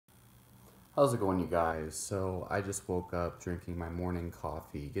How's it going, you guys? So, I just woke up drinking my morning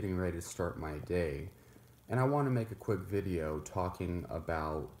coffee, getting ready to start my day, and I want to make a quick video talking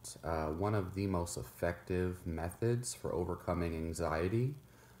about one of the most effective methods for overcoming anxiety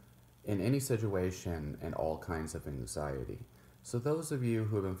in any situation and all kinds of anxiety. So, those of you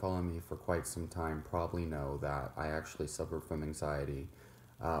who have been following me for quite some time probably know that I actually suffered from anxiety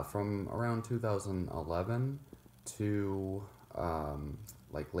from around 2011 to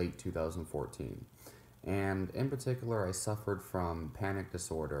like late 2014. And in particular, I suffered from panic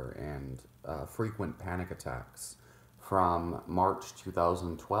disorder and frequent panic attacks from March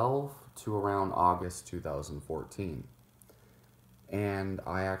 2012 to around August 2014. And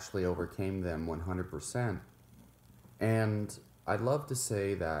I actually overcame them 100%. And I'd love to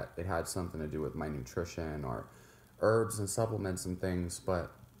say that it had something to do with my nutrition or herbs and supplements and things,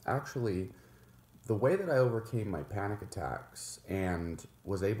 but actually, the way that I overcame my panic attacks and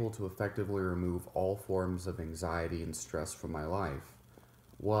was able to effectively remove all forms of anxiety and stress from my life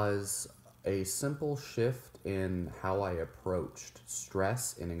was a simple shift in how I approached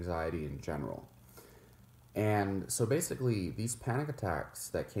stress and anxiety in general. And so basically, these panic attacks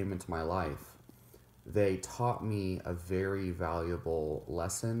that came into my life, they taught me a very valuable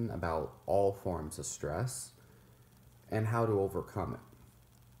lesson about all forms of stress and how to overcome it.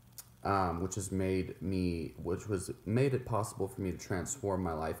 Which was made it possible for me to transform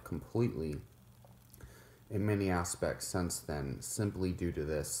my life completely in many aspects since then, simply due to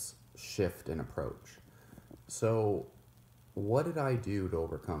this shift in approach. So, what did I do to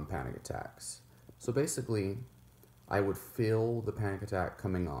overcome panic attacks? So basically, I would feel the panic attack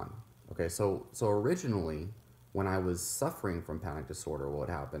coming on. Okay, so originally, when I was suffering from panic disorder, what would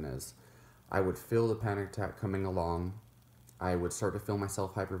happen is I would feel the panic attack coming along. I would start to feel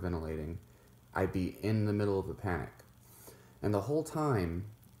myself hyperventilating. I'd be in the middle of a panic. And the whole time,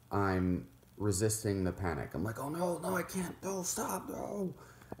 I'm resisting the panic. I'm like, oh no, no, I can't, no, stop, no.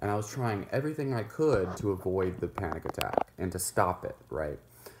 And I was trying everything I could to avoid the panic attack and to stop it, right?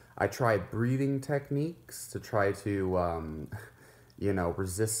 I tried breathing techniques to try to,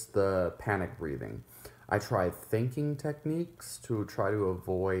 resist the panic breathing. I tried thinking techniques to try to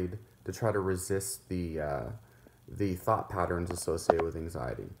avoid, to try to resist the thought patterns associated with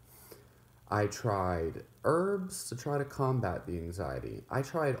anxiety. I tried herbs to try to combat the anxiety. I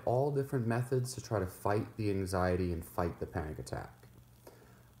tried all different methods to try to fight the anxiety and fight the panic attack.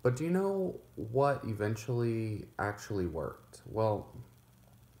 But do you know what eventually actually worked? Well,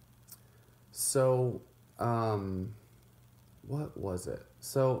 so, what was it?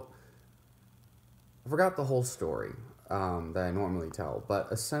 So, I forgot the whole story that I normally tell, but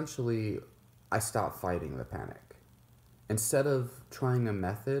essentially, I stopped fighting the panic. Instead of trying a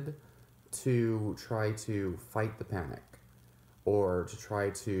method to try to fight the panic, or to try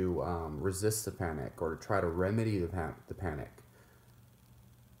to resist the panic, or to try to remedy the panic,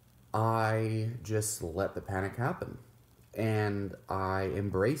 I just let the panic happen. And I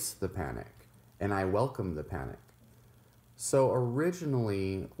embraced the panic, and I welcomed the panic. So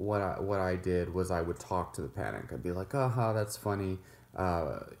originally, what I did was I would talk to the panic. I'd be like, "Aha, that's funny.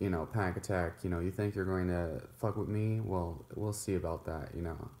 Panic attack. You think you're going to fuck with me? Well, we'll see about that.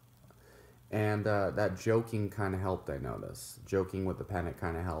 And that joking kind of helped, I noticed. Joking with the panic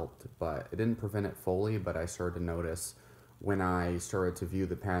kind of helped, but it didn't prevent it fully. But I started to notice when I started to view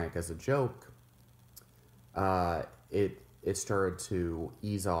the panic as a joke, uh, it started to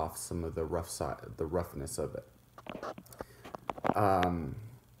ease off some of the the roughness of it. Um,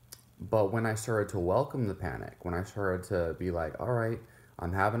 but when I started to welcome the panic, when I started to be like, all right,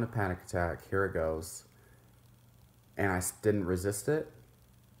 I'm having a panic attack, here it goes, and I didn't resist it,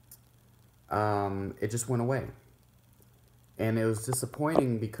 it just went away. And it was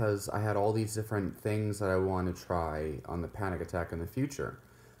disappointing because I had all these different things that I wanted to try on the panic attack in the future.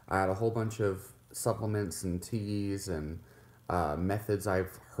 I had a whole bunch of supplements and teas and methods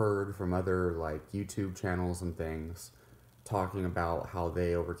I've heard from other like YouTube channels and things talking about how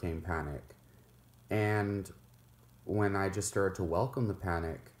they overcame panic. And when I just started to welcome the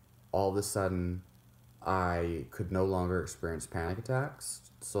panic, all of a sudden I could no longer experience panic attacks.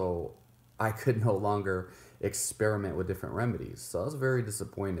 So I could no longer experiment with different remedies. So I was very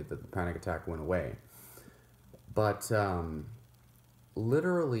disappointed that the panic attack went away. But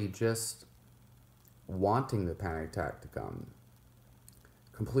literally just wanting the panic attack to come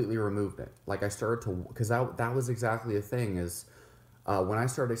completely removed it. Like I started to, because that was exactly the thing is when I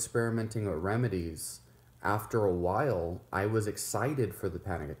started experimenting with remedies, after a while, I was excited for the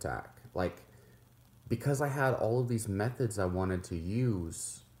panic attack. Like, because I had all of these methods I wanted to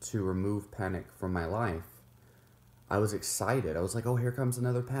use to remove panic from my life, I was excited. I was like, oh, here comes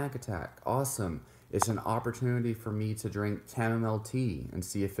another panic attack. Awesome. It's an opportunity for me to drink chamomile tea and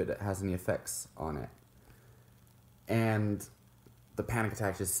see if it has any effects on it. And the panic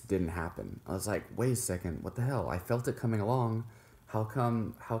attack just didn't happen. I was like, wait a second, what the hell? I felt it coming along. How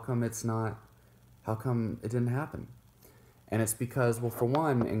come it didn't happen? And it's because, well, for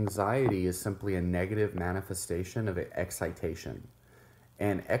one, anxiety is simply a negative manifestation of excitation.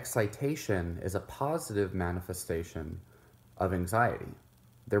 And excitation is a positive manifestation of anxiety.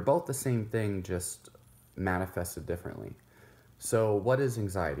 They're both the same thing, just manifested differently. So what is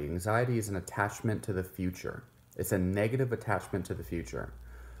anxiety? Anxiety is an attachment to the future. It's a negative attachment to the future,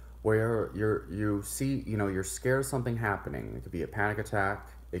 where you're scared of something happening. It could be a panic attack.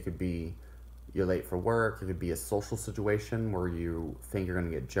 It could be you're late for work. It could be a social situation where you think you're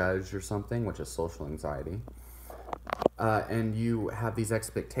going to get judged or something, which is social anxiety. And you have these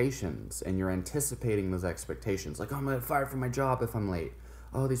expectations, and you're anticipating those expectations. Like, oh, I'm going to get fired from my job if I'm late.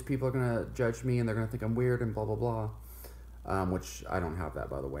 Oh, these people are going to judge me, and they're going to think I'm weird, and blah, blah, blah. Which I don't have that,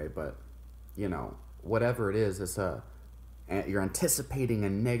 by the way. But, whatever it is, you're anticipating a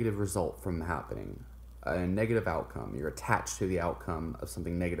negative result from happening, a negative outcome. You're attached to the outcome of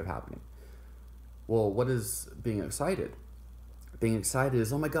something negative happening. Well, what is being excited? Being excited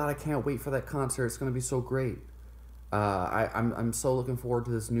is, oh my God, I can't wait for that concert. It's going to be so great. I'm so looking forward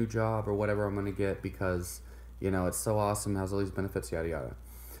to this new job or whatever I'm going to get because, it's so awesome, has all these benefits, yada, yada.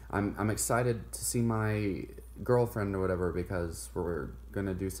 I'm excited to see my girlfriend or whatever because we're going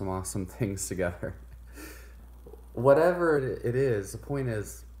to do some awesome things together. Whatever it is, the point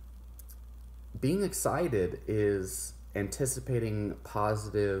is, being excited is anticipating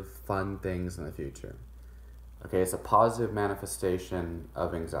positive, fun things in the future. Okay, it's a positive manifestation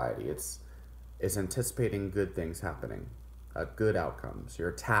of anxiety. It's anticipating good things happening, good outcomes. You're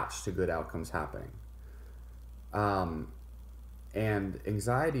attached to good outcomes happening. And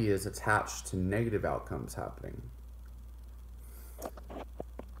anxiety is attached to negative outcomes happening.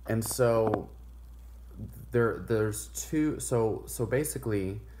 And so there's two. So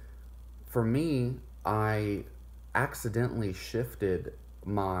basically, for me, I accidentally shifted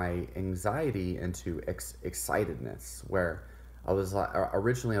my anxiety into excitedness, where I was like,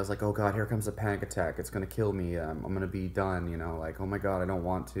 originally I was like, oh God, here comes a panic attack. It's going to kill me. I'm going to be done, like, oh my God, I don't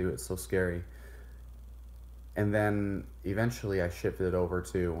want to. It's so scary. And then eventually I shifted it over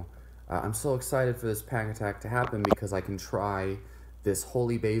to, I'm so excited for this panic attack to happen because I can try this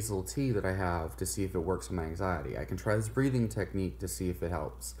holy basil tea that I have to see if it works on my anxiety. I can try this breathing technique to see if it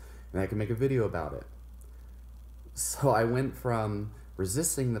helps. And I can make a video about it. So I went from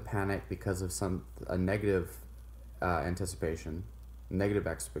resisting the panic because of a negative anticipation, negative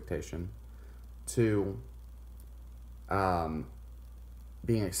expectation, to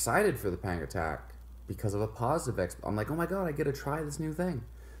being excited for the panic attack because of a positive I'm like, oh my God, I get to try this new thing.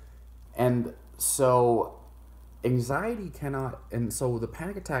 And so anxiety so the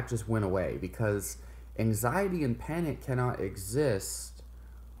panic attack just went away because anxiety and panic cannot exist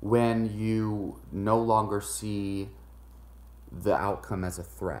when you no longer see the outcome as a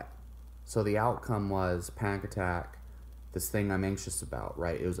threat. So the outcome was panic attack, this thing I'm anxious about,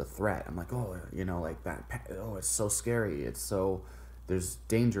 right? It was a threat. I'm like, oh, like that. Oh, it's so scary. There's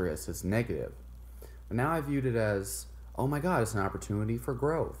dangerous. It's negative. But now I viewed it as, oh my God, it's an opportunity for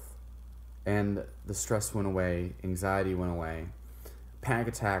growth. And the stress went away. Anxiety went away. Panic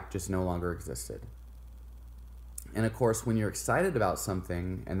attack just no longer existed. And of course, when you're excited about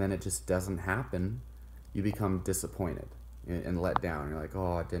something and then it just doesn't happen, you become disappointed and let down. You're like,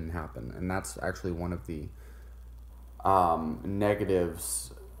 oh, it didn't happen. And that's actually one of the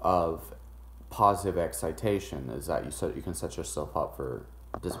negatives of positive excitation, is that you can set yourself up for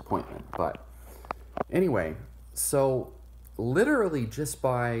disappointment. But anyway, so literally just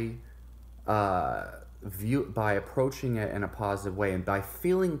by approaching it in a positive way and by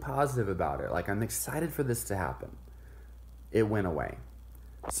feeling positive about it, like I'm excited for this to happen, it went away.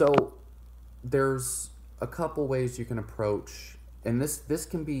 So there's a couple ways you can approach, and this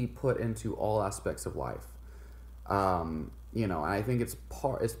can be put into all aspects of life. And I think it's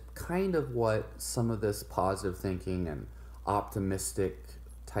kind of what some of this positive thinking and optimistic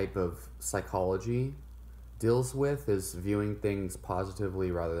type of psychology deals with, is viewing things positively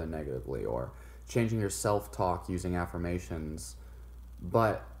rather than negatively, or changing your self-talk using affirmations.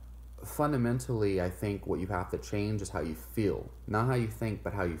 But fundamentally, I think what you have to change is how you feel. Not how you think,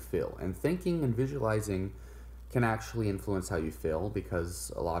 but how you feel. And thinking and visualizing can actually influence how you feel,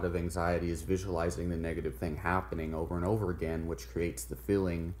 because a lot of anxiety is visualizing the negative thing happening over and over again, which creates the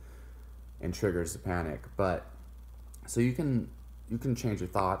feeling and triggers the panic. But so you can change your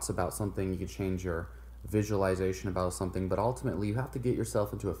thoughts about something, you can change your visualization about something, but ultimately you have to get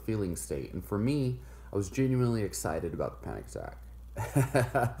yourself into a feeling state. And for me, I was genuinely excited about the panic attack.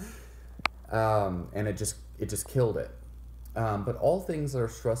 And it just killed it. But all things that are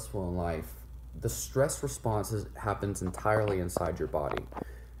stressful in life, the stress response happens entirely inside your body.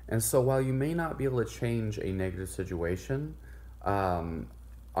 And so while you may not be able to change a negative situation on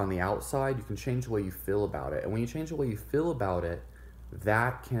the outside, you can change the way you feel about it. And when you change the way you feel about it,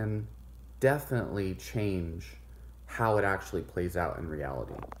 that can definitely change how it actually plays out in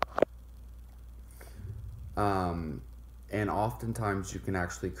reality. And oftentimes you can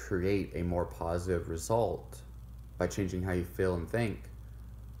actually create a more positive result by changing how you feel and think,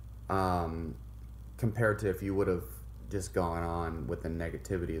 compared to if you would have just gone on with the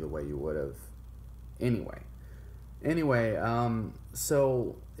negativity the way you would have anyway.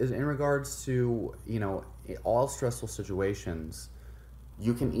 So in regards to, all stressful situations,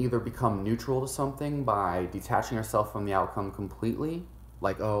 you can either become neutral to something by detaching yourself from the outcome completely,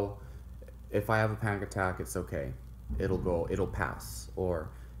 like, oh, if I have a panic attack, it's okay, it'll pass, or,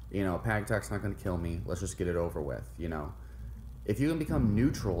 a panic attack's not going to kill me, let's just get it over with. If you can become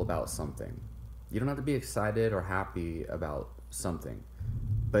neutral about something, you don't have to be excited or happy about something,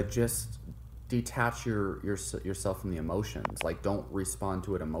 but just detach yourself from the emotions. Like, don't respond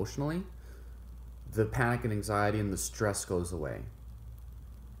to it emotionally. The panic and anxiety and the stress goes away.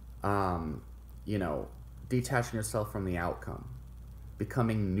 Detaching yourself from the outcome,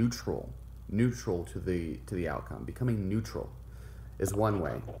 becoming neutral to the outcome. Becoming neutral is one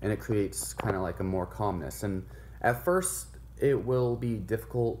way, and it creates kind of like a more calmness. And at first, it will be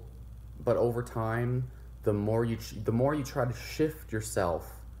difficult, but over time, the more you try to shift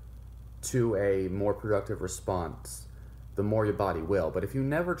yourself to a more productive response, the more your body will. But if you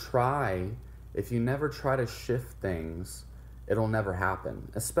never try to shift things, it'll never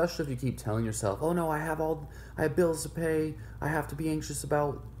happen. Especially if you keep telling yourself, "Oh no, I have bills to pay. I have to be anxious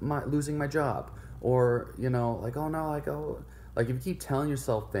about losing my job," or "Oh no, like if you keep telling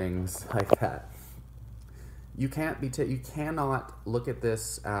yourself things like that, you cannot look at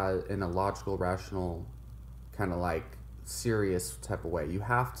this in a logical, rational, kind of like serious type of way. You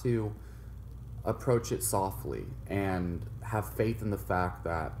have to approach it softly and have faith in the fact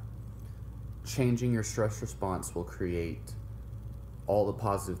that changing your stress response will create all the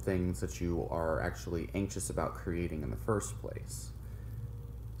positive things that you are actually anxious about creating in the first place,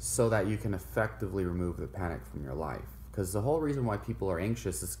 so that you can effectively remove the panic from your life. Because the whole reason why people are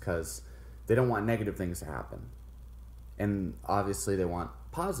anxious is because they don't want negative things to happen. And obviously they want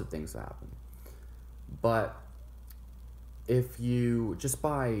positive things to happen. But if you, just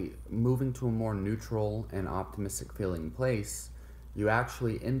by moving to a more neutral and optimistic feeling place, you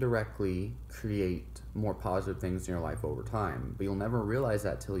actually indirectly create more positive things in your life over time. But you'll never realize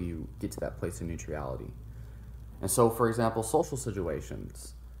that till you get to that place of neutrality. And so, for example, social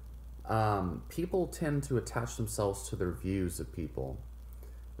situations. People tend to attach themselves to their views of people,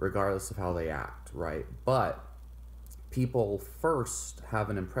 regardless of how they act, right? But people first have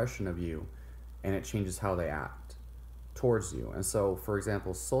an impression of you, and it changes how they act towards you. And so, for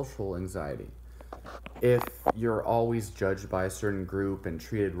example, social anxiety. If you're always judged by a certain group and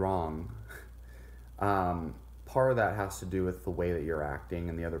treated wrong, part of that has to do with the way that you're acting,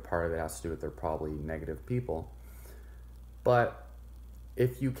 and the other part of it has to do with they're probably negative people. But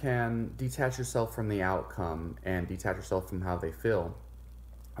if you can detach yourself from the outcome and detach yourself from how they feel,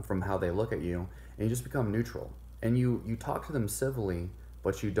 from how they look at you, and you just become neutral, and you talk to them civilly,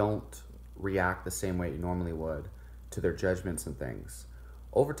 but you don't react the same way you normally would to their judgments and things,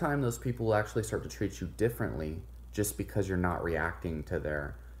 over time those people will actually start to treat you differently, just because you're not reacting to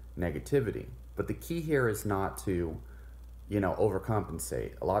their negativity. But the key here is not to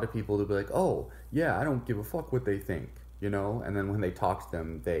overcompensate. A lot of people will be like, "Oh yeah, I don't give a fuck what they think," and then when they talk to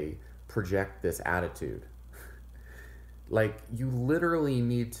them, they project this attitude. Like, you literally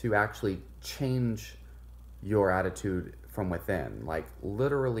need to actually change your attitude from within. Like,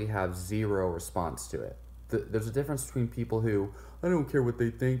 literally have zero response to it. There's a difference between people who, "I don't care what they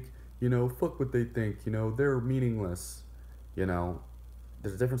think, fuck what they think, they're meaningless,"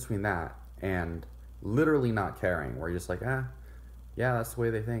 There's a difference between that and literally not caring, where you're just like, yeah, that's the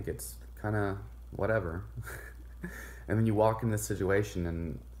way they think, it's kind of whatever. And then you walk in this situation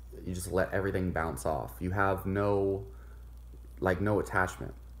and you just let everything bounce off. You have no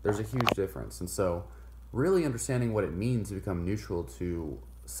attachment. There's a huge difference. And so really understanding what it means to become neutral to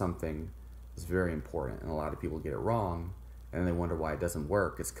something is very important. And a lot of people get it wrong, and they wonder why it doesn't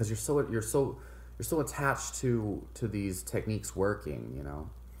work. It's because you're so attached to these techniques working,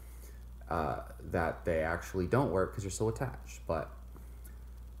 that they actually don't work because you're so attached. But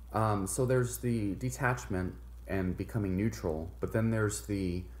So there's the detachment and becoming neutral, but then there's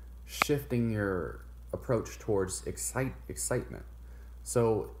the shifting your approach towards excitement.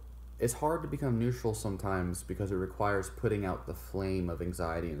 So it's hard to become neutral sometimes because it requires putting out the flame of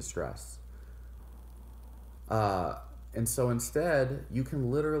anxiety and stress. Uh, and so instead, you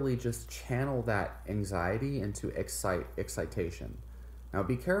can literally just channel that anxiety into excitation. Now,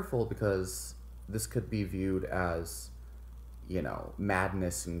 be careful because this could be viewed as,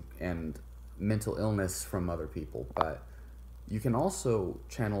 madness and mental illness from other people. But you can also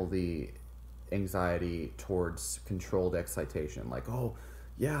channel the anxiety towards controlled excitation. Like, oh,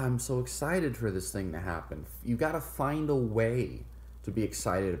 yeah, I'm so excited for this thing to happen. You got to find a way to be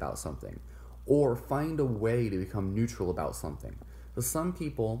excited about something or find a way to become neutral about something. So some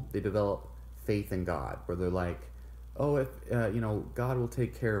people, they develop faith in God where they're like, oh, if God will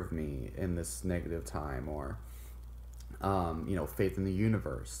take care of me in this negative time, or faith in the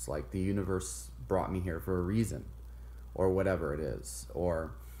universe, like the universe brought me here for a reason, or whatever it is,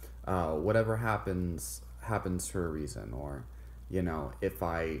 or whatever happens for a reason, or if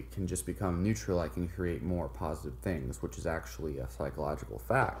I can just become neutral, I can create more positive things, which is actually a psychological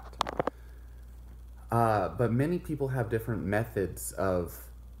fact. But many people have different methods of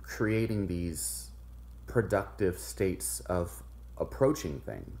creating these productive states of approaching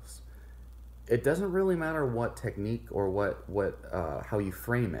things. It doesn't really matter what technique or what how you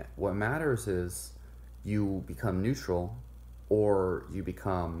frame it. What matters is you become neutral, or you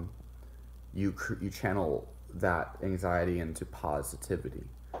channel that anxiety into positivity.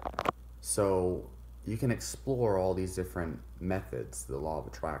 So you can explore all these different methods: the law of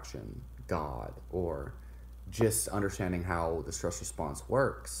attraction, God, or just understanding how the stress response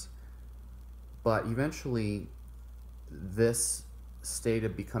works. But eventually, this state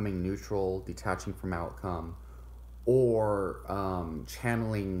of becoming neutral, detaching from outcome, or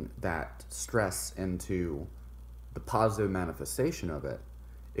channeling that stress into the positive manifestation of it,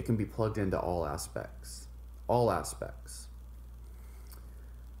 it can be plugged into all aspects. All aspects.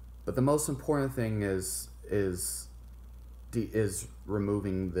 But the most important thing is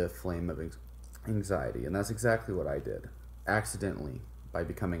removing the flame of anxiety, and that's exactly what I did, accidentally, by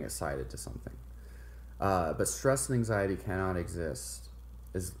becoming excited to something. But stress and anxiety cannot exist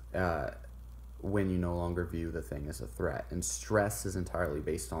when you no longer view the thing as a threat. And stress is entirely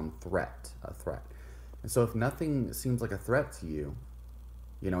based on a threat. And so if nothing seems like a threat to you,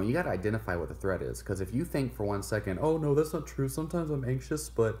 you got to identify what the threat is. Because if you think for 1 second, oh no, that's not true, sometimes I'm anxious,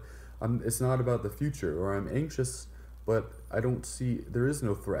 but it's not about the future, or I'm anxious, but I don't see, there is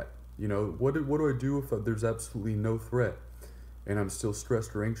no threat. What do I do if there's absolutely no threat and I'm still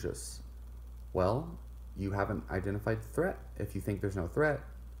stressed or anxious? Well, you haven't identified the threat if you think there's no threat,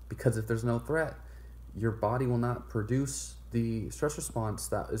 because if there's no threat, your body will not produce the stress response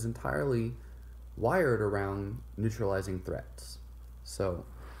that is entirely wired around neutralizing threats. So,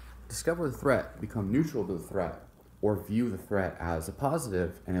 discover the threat, become neutral to the threat, or view the threat as a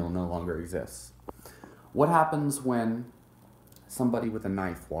positive, and it will no longer exist. What happens when somebody with a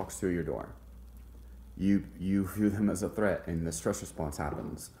knife walks through your door? You view them as a threat, and the stress response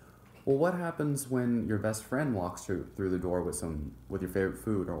happens. Well, what happens when your best friend walks through the door with your favorite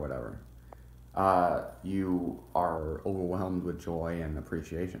food or whatever? You are overwhelmed with joy and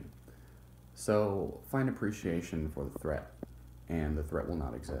appreciation. So find appreciation for the threat, and the threat will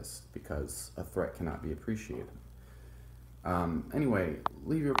not exist because a threat cannot be appreciated. Anyway,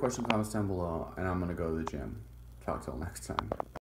 leave your question, comments down below, and I'm going to go to the gym. Talk till next time.